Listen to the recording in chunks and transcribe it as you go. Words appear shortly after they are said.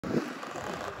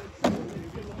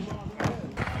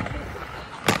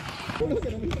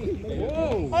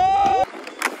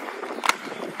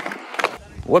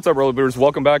What's up, rollerbladers?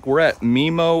 Welcome back. We're at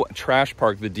Mimo Trash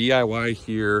Park, the DIY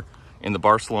here in the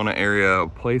Barcelona area, a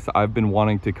place I've been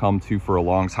wanting to come to for a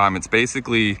long time. It's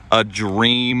basically a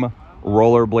dream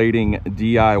rollerblading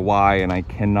DIY, and I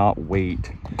cannot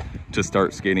wait to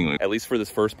start skating. At least for this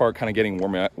first part, kind of getting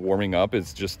warming up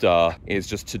is just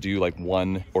to do like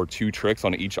 1 or 2 tricks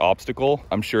on each obstacle.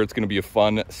 I'm sure it's going to be a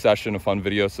fun session, a fun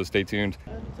video, so stay tuned.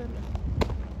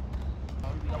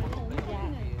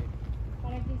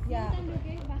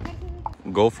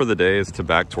 Goal for the day is to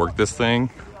back torque this thing,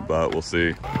 but we'll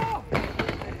see.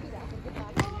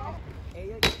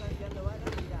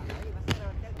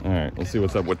 All right, let's see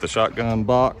what's up with the shotgun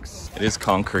box. It is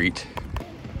concrete.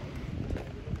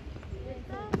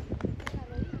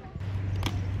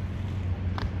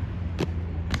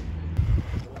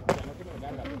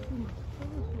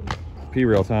 Pee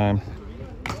real time.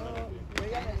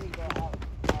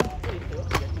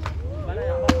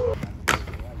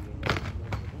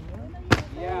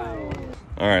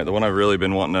 All right, the one I've really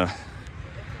been wanting to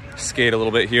skate a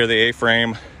little bit here, the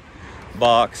A-frame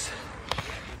box.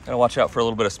 Gotta watch out for a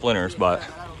little bit of splinters, but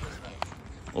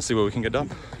we'll see what we can get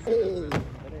done.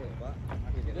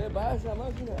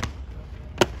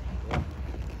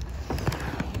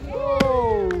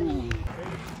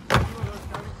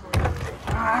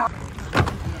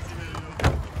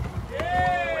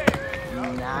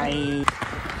 Nice.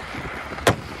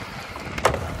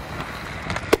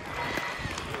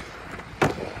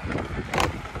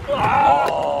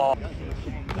 Oh.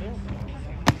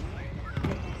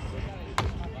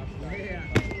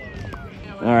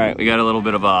 All right, we got a little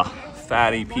bit of a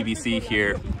fatty PVC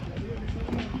here.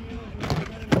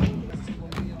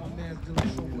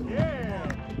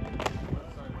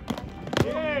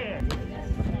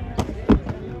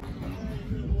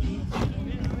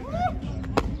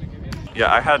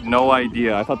 Yeah, I had no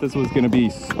idea. I thought this was gonna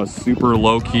be a super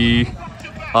low-key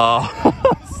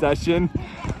session,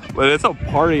 but it's a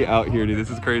party out here, dude. This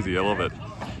is crazy. I love it.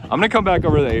 I'm gonna come back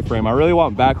over the A-frame. I really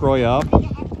want back roy up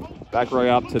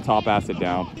to top acid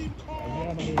down.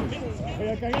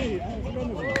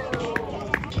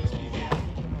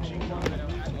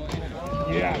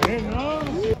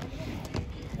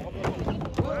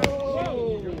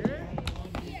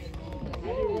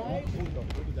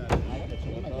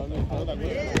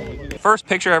 First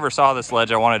picture I ever saw of this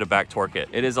ledge, I wanted to back torque it.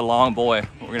 It is a long boy.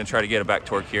 We're gonna try to get a back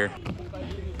torque here.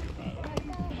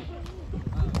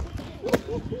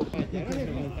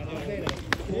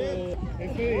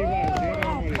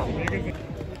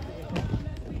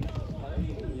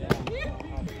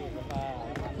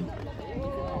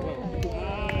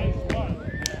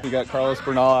 We got Carlos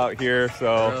Bernal out here,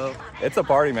 so it's a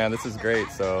party, man. This is great.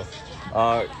 So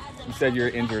you said you're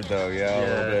injured though, yeah, a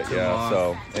little bit, yeah.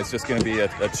 So it's just gonna be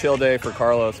a chill day for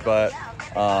Carlos, but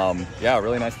yeah,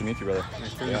 really nice to meet you, brother.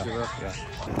 Nice to meet you, bro. Yeah.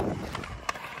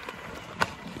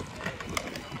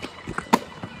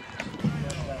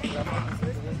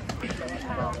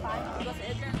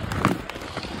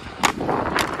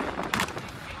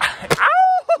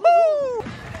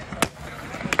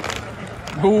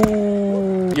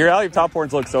 Ooh. Your alley top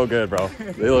horns look so good, bro.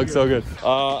 They look so good.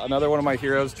 Another one of my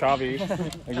heroes, Chavi,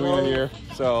 here.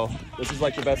 So this is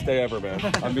like the best day ever, man.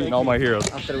 I'm beating all my heroes.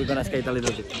 After we're gonna skate a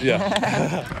little bit.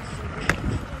 Yeah.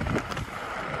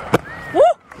 Woo!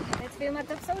 Let's film a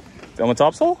topsoul. Film a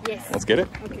topsoul? Yes. Let's get it.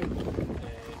 Okay.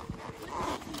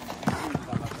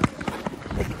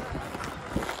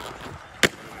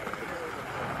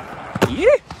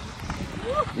 Yeah.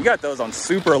 You got those on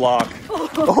super lock.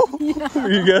 Oh, yeah.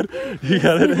 You good? You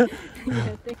got it?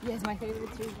 Yes, my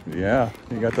favorite too. Yeah,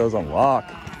 you got those on lock.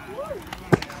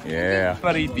 Yeah.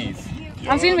 Camaritis.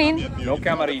 I'm filming. No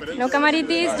camaritis. No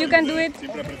camaritis, you can do it.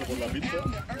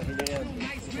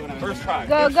 First try.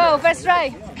 Go, go, first try.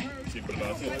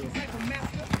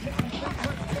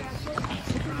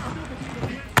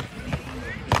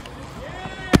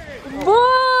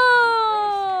 Whoa!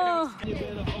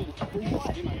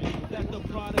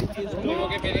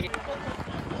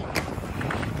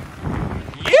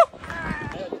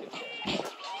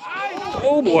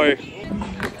 Oh boy.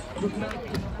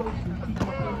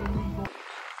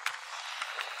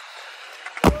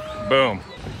 Boom.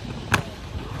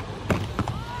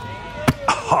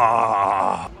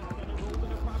 Ah.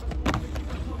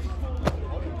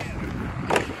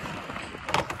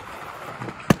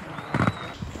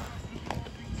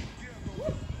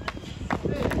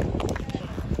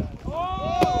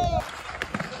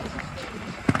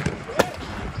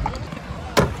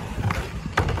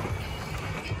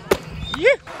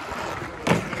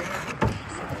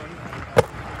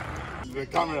 the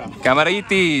camera.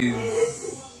 Camaritis.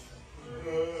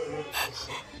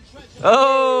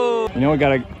 Oh! You know we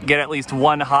gotta get at least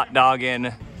one hot dog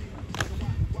in.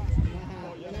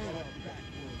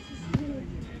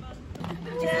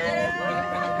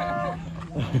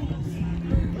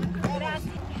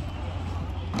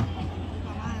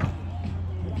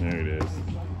 There it is.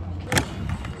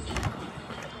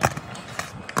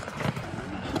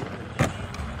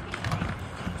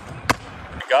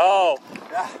 Go!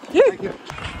 Yeah. Thank you.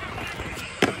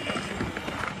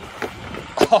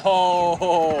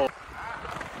 Oh!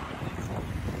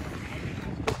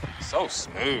 So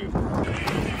smooth.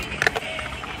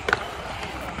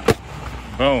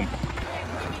 Boom.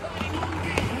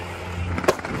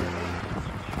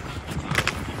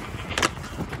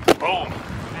 Boom.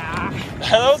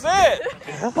 That was it.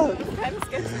 Kind of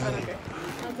sketchy, but okay.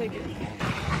 I'll take it.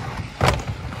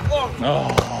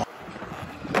 Oh.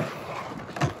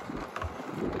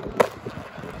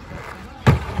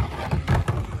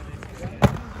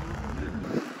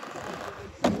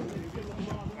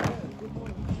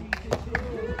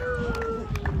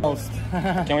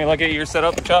 Can we look at your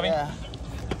setup, Chubby? Yeah.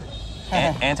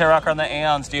 Anti-rock on the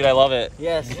Aeons, dude. I love it.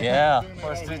 Yes. Yeah.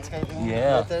 For street skating.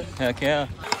 Yeah. Method. Heck yeah.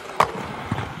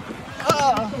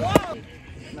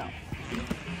 No.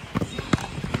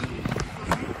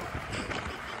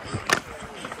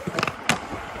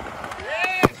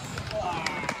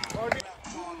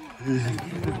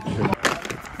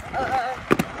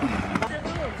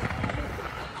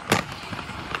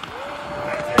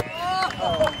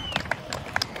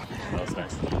 That was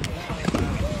nice.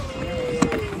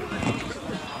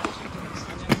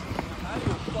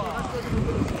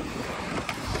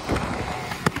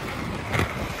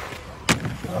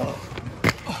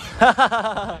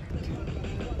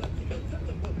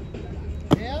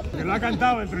 Que lo ha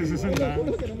cantado el 360.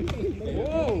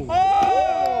 ¡Oh!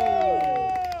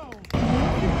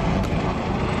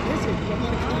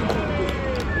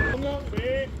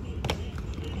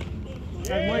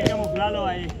 Es muy camuflado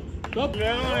ahí.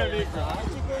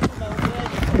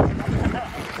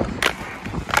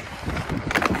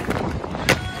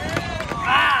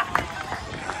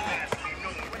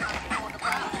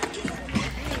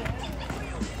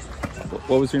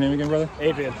 What was your name again, brother?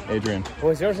 Adrian. Adrian. What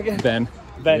was yours again? Ben.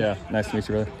 Ben. Yeah, nice to meet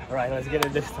you, brother. All right, let's get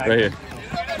it this time. Right here.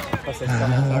 I'll say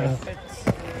something, sorry.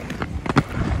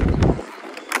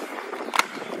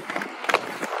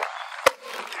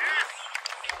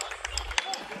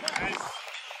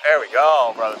 There we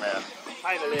go, brother man.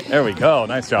 Finally. There we go.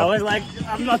 Nice job. I was like,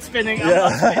 I'm not spinning. I'm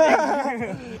not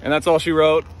spinning. And that's all she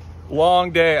wrote.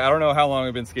 Long day. I don't know how long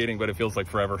I've been skating, but it feels like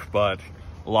forever, but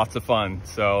lots of fun.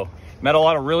 So met a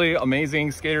lot of really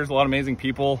amazing skaters, a lot of amazing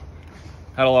people.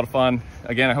 Had a lot of fun.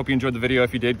 Again, I hope you enjoyed the video.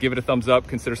 If you did, give it a thumbs up.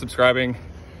 Consider subscribing.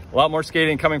 A lot more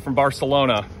skating coming from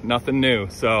Barcelona. Nothing new.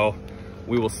 So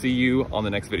we will see you on the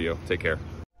next video. Take care.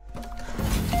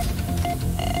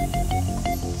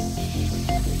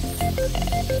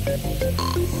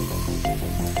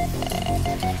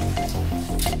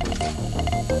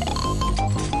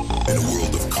 In a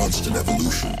world of constant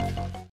evolution,